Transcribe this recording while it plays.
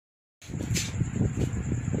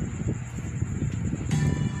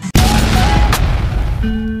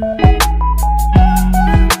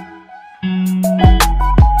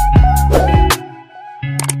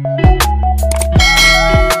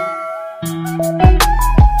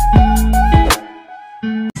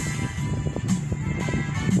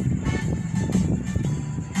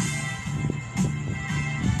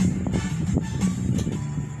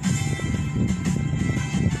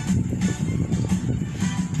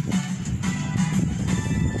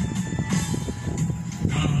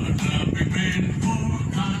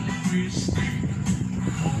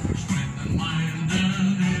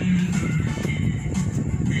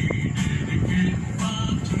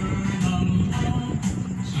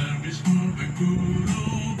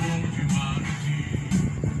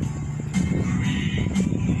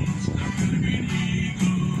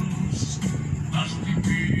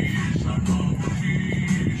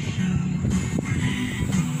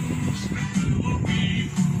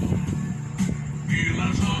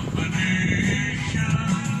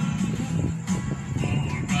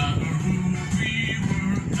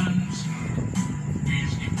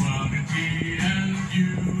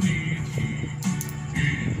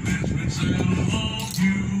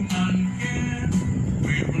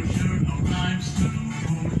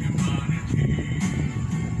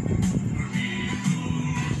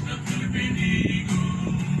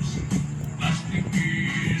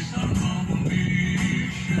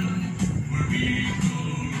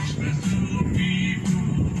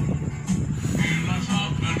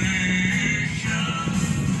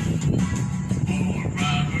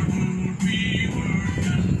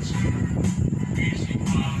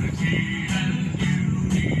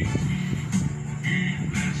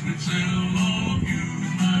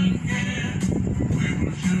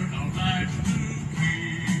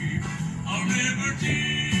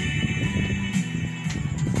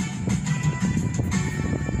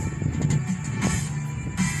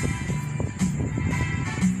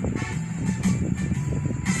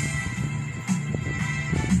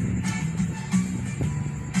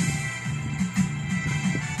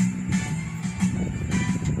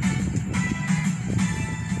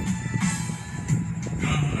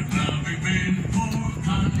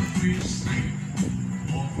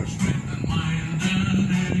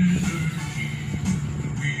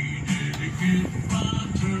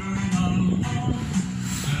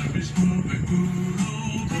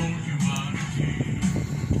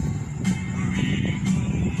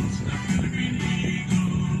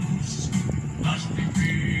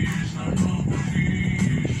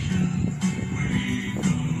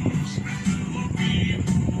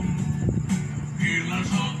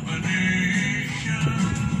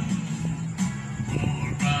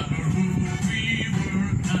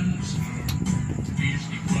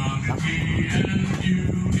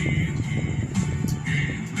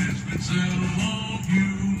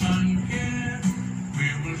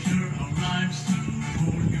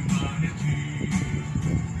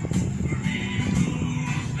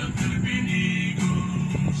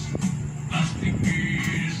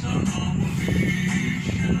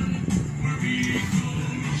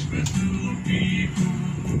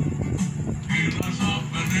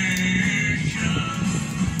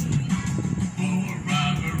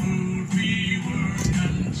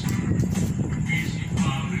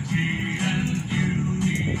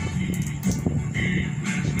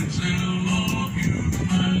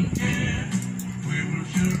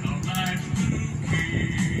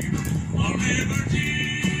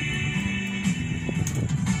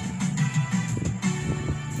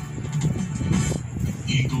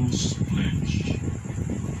Eagles Pledge.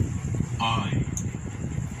 I,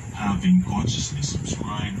 having consciously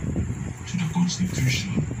subscribed to the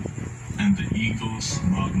Constitution and the Eagles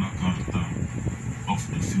Magna Carta of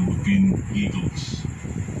the Philippine Eagles,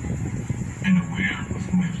 and aware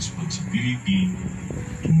of my responsibility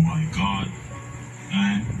to my God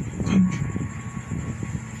and country,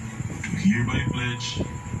 to hereby pledge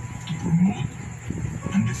to promote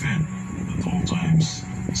and defend at all times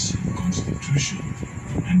the said Constitution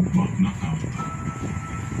and Magna Carta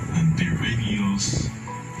and their ideals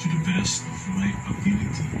to the best of my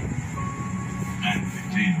ability and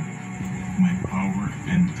within my power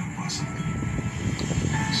and capacity.